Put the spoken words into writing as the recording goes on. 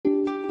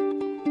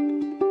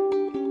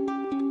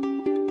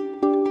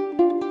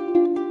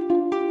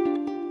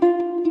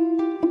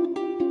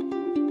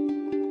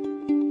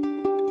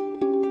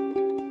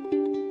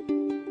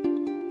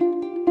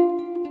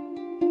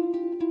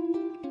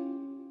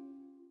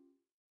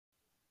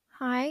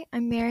Hi,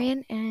 I'm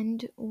Marion,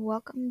 and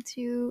welcome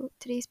to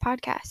today's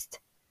podcast.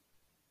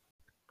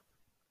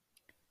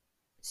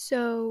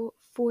 So,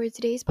 for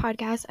today's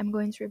podcast, I'm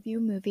going to review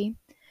a movie,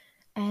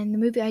 and the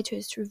movie I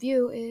chose to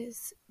review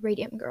is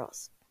Radium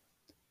Girls.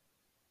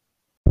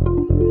 The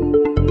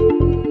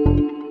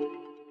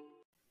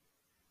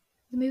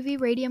movie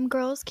Radium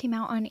Girls came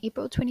out on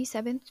April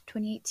 27th,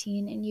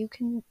 2018, and you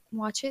can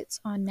watch it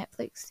on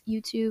Netflix,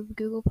 YouTube,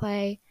 Google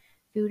Play,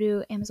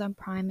 Vudu, Amazon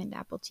Prime, and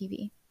Apple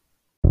TV.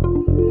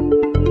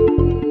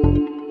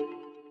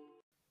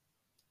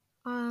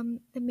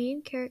 The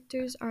main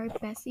characters are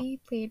Bessie,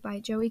 played by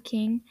Joey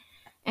King,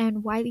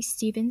 and Wiley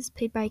Stevens,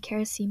 played by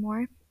Kara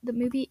Seymour. The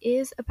movie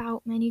is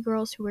about many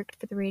girls who worked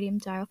for the Radium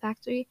Dial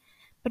Factory,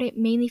 but it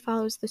mainly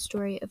follows the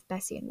story of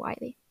Bessie and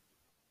Wiley.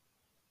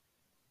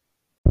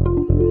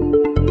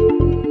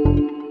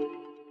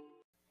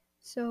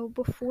 So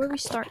before we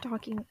start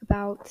talking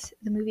about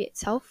the movie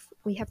itself,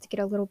 we have to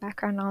get a little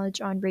background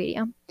knowledge on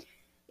radium.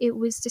 It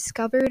was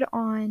discovered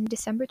on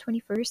December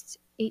 21st,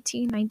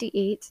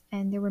 1898,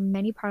 and there were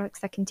many products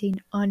that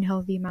contained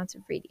unhealthy amounts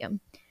of radium.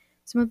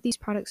 Some of these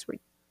products were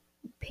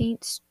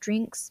paints,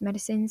 drinks,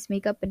 medicines,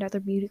 makeup, and other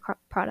beauty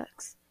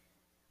products.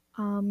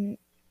 Some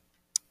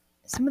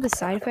of the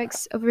side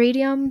effects of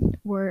radium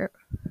were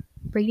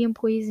radium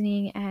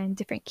poisoning and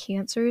different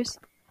cancers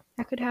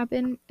that could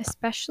happen,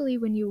 especially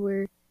when you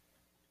were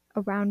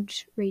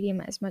around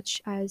radium as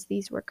much as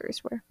these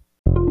workers were.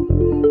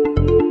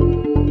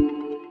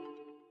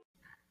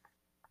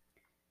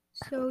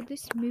 So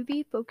this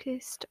movie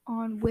focused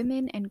on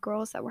women and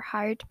girls that were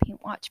hired to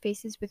paint watch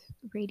faces with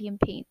radium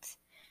paints.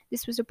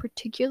 This was a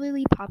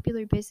particularly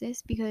popular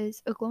business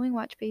because a glowing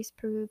watch face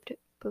proved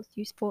both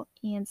useful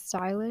and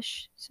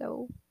stylish,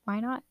 so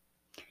why not?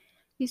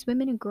 These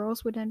women and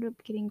girls would end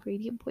up getting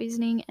radium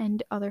poisoning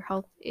and other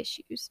health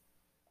issues.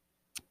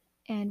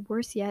 And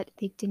worse yet,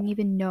 they didn't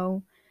even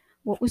know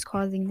what was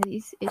causing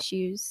these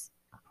issues.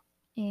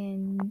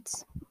 And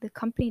the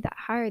company that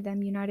hired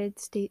them, United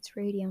States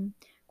Radium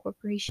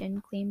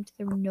Corporation, claimed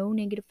there were no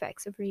negative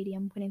effects of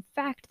radium, when in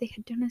fact they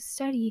had done a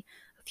study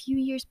a few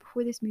years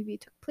before this movie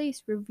took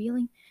place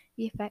revealing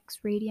the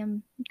effects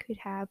radium could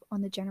have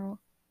on the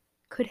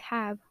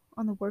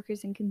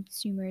workers and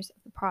consumers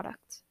of the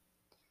product.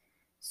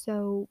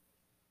 So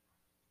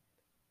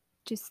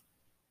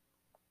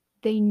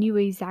they knew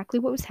exactly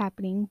what was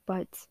happening,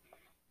 but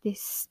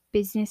this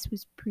business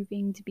was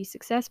proving to be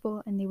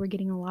successful and they were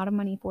getting a lot of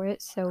money for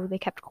it, so they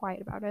kept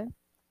quiet about it.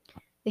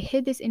 They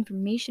hid this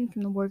information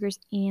from the workers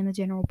and the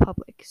general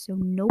public, so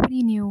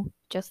nobody knew,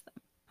 just them.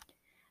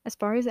 As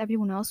far as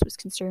everyone else was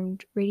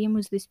concerned, radium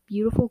was this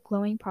beautiful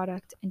glowing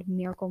product and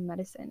miracle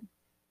medicine.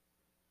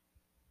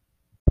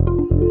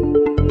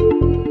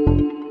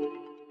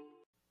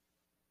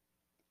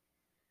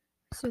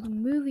 So the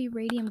movie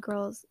Radium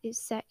Girls is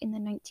set in the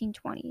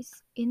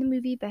 1920s. In the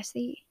movie,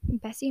 Bessie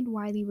and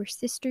Wiley were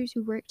sisters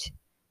who worked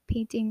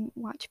painting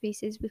watch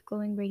faces with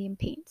glowing radium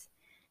paints.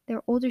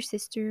 Their older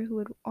sister, who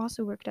had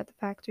also worked at the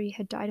factory,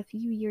 had died a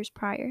few years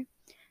prior.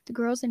 The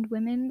girls and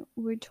women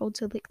were told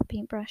to lick the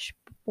paintbrush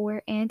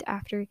before and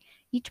after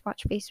each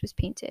watch face was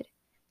painted.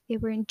 They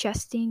were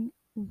ingesting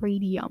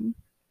radium.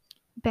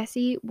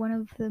 Bessie, one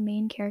of the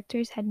main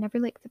characters, had never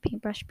licked the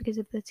paintbrush because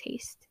of the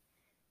taste.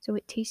 So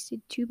it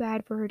tasted too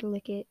bad for her to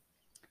lick it,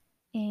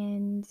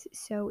 and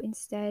so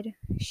instead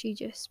she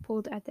just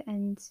pulled at the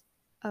end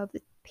of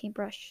the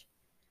paintbrush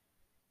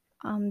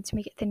to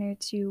make it thinner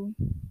to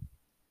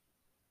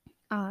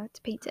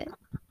paint it.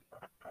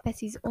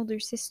 Bessie's older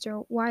sister,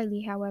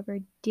 Wiley, however,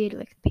 did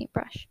lick the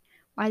paintbrush.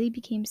 Wiley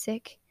became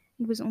sick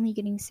and was only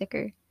getting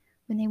sicker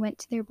when they went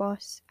to their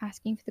boss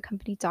asking for the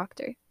company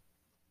doctor.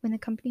 When the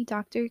company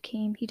doctor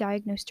came, he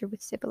diagnosed her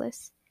with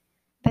syphilis.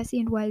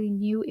 Bessie and Wiley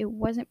knew it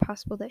wasn't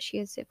possible that she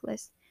had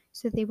syphilis,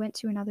 so they went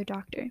to another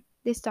doctor.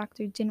 This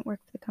doctor didn't work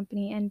for the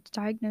company and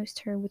diagnosed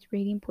her with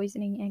radium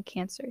poisoning and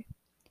cancer.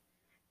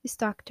 This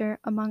doctor,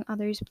 among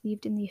others,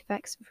 believed in the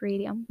effects of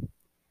radium.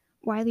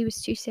 Wiley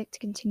was too sick to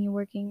continue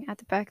working at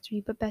the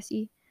factory, but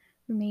Bessie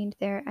remained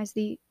there as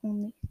the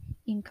only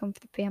income for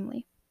the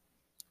family.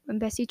 When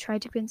Bessie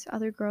tried to convince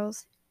other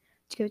girls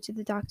to go to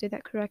the doctor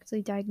that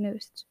correctly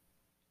diagnosed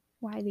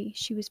Wiley,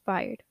 she was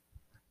fired.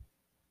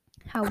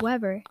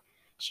 However,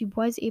 she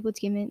was able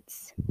to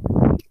convince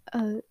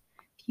a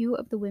few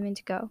of the women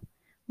to go.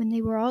 When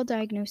they were all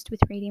diagnosed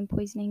with radium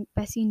poisoning,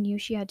 Bessie knew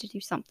she had to do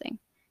something.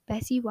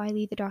 Bessie,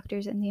 Wiley, the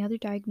doctors, and the other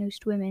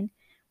diagnosed women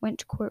went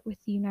to court with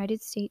the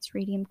United States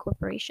Radium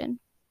Corporation.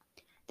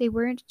 They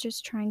weren't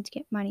just trying to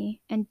get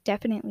money, and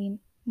definitely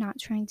not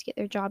trying to get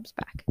their jobs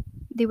back.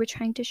 They were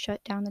trying to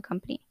shut down the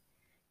company.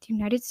 The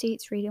United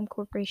States Radium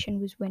Corporation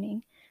was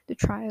winning the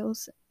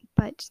trials,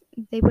 but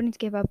they wouldn't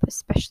give up,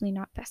 especially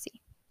not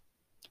Bessie.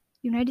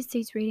 The United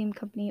States Radium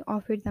Company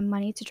offered them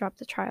money to drop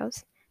the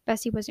trials.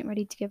 Bessie wasn't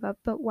ready to give up,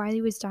 but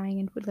Wiley was dying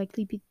and would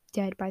likely be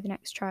dead by the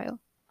next trial.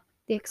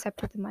 They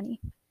accepted the money.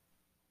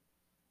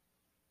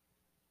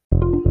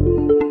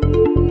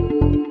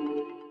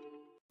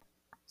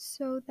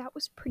 So that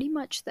was pretty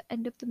much the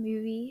end of the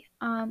movie.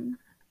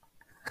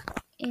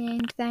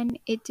 And then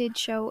it did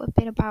show a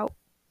bit about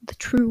the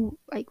true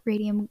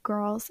Radium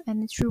Girls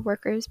and the true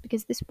workers,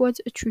 because this was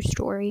a true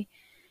story,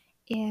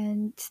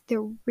 and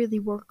there really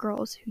were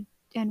girls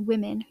and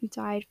women who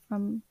died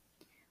from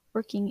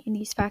working in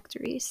these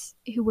factories,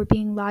 who were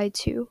being lied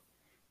to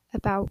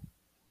about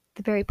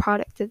the very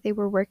product that they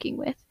were working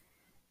with.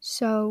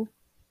 So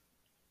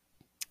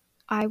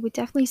I would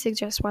definitely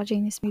suggest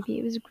watching this movie.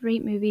 It was a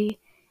great movie,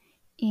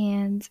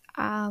 and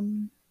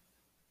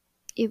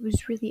it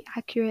was really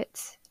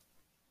accurate,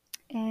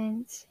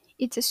 and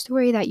it's a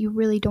story that you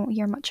really don't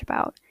hear much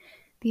about,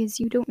 because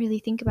you don't really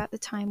think about the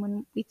time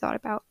when we thought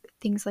about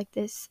things like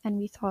this, and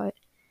we thought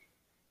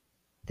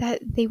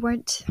that they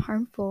weren't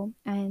harmful,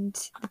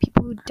 and the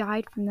people who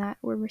died from that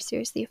were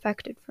seriously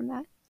affected from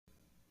that.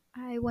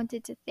 I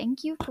wanted to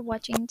thank you for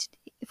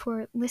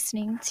for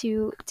listening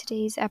to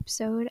today's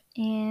episode,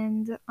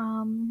 and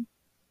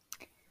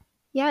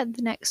yeah,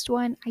 the next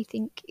one I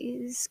think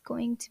is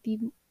going to be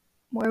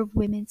more of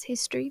women's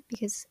history,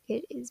 because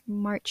it is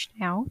March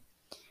now,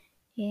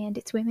 and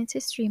it's Women's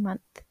History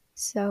Month.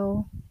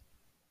 So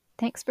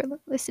thanks for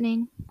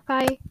listening.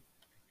 Bye.